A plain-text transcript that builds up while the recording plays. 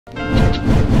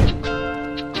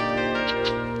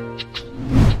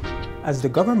As the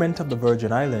government of the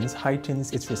Virgin Islands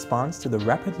heightens its response to the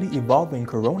rapidly evolving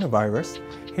coronavirus,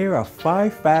 here are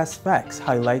 5 fast facts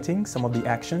highlighting some of the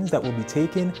actions that will be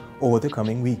taken over the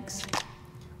coming weeks.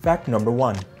 Fact number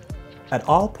 1. At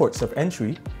all ports of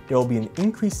entry, there will be an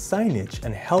increased signage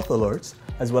and health alerts,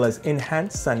 as well as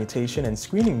enhanced sanitation and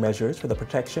screening measures for the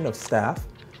protection of staff,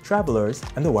 travelers,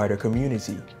 and the wider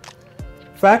community.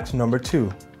 Fact number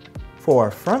 2. For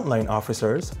our frontline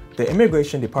officers, the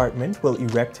Immigration Department will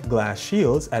erect glass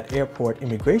shields at airport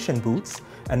immigration booths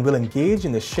and will engage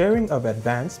in the sharing of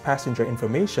advanced passenger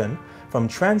information from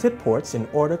transit ports in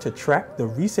order to track the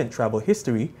recent travel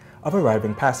history of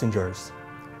arriving passengers.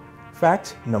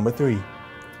 Fact number 3.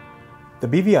 The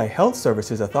BVI Health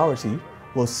Services Authority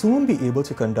will soon be able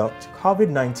to conduct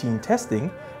COVID-19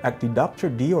 testing at the Dr.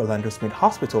 D. Orlando Smith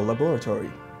Hospital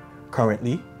Laboratory.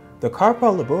 Currently, the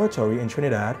Carpal Laboratory in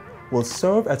Trinidad will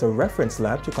serve as a reference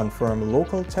lab to confirm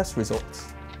local test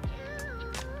results.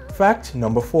 Fact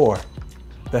number 4.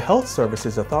 The Health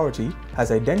Services Authority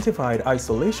has identified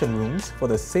isolation rooms for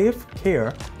the safe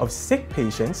care of sick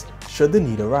patients should the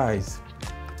need arise.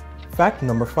 Fact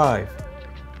number 5.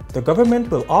 The government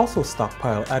will also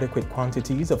stockpile adequate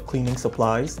quantities of cleaning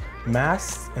supplies,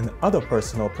 masks, and other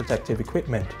personal protective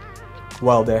equipment.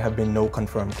 While there have been no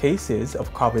confirmed cases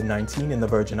of COVID-19 in the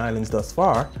Virgin Islands thus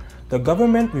far, the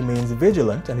government remains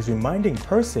vigilant and is reminding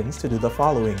persons to do the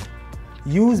following.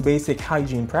 Use basic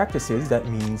hygiene practices, that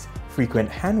means frequent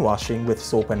hand washing with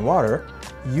soap and water,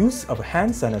 use of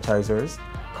hand sanitizers,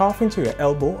 cough into your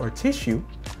elbow or tissue,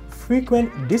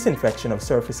 frequent disinfection of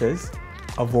surfaces,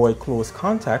 avoid close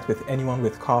contact with anyone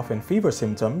with cough and fever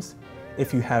symptoms.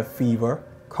 If you have fever,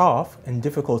 cough, and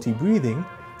difficulty breathing,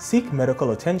 seek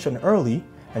medical attention early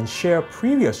and share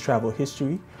previous travel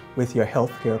history with your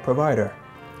healthcare provider.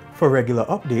 For regular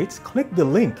updates, click the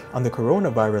link on the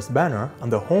coronavirus banner on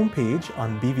the homepage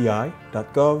on bvi.gov.vg.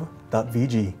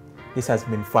 This has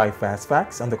been 5 Fast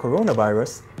Facts on the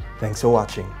coronavirus. Thanks for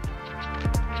watching.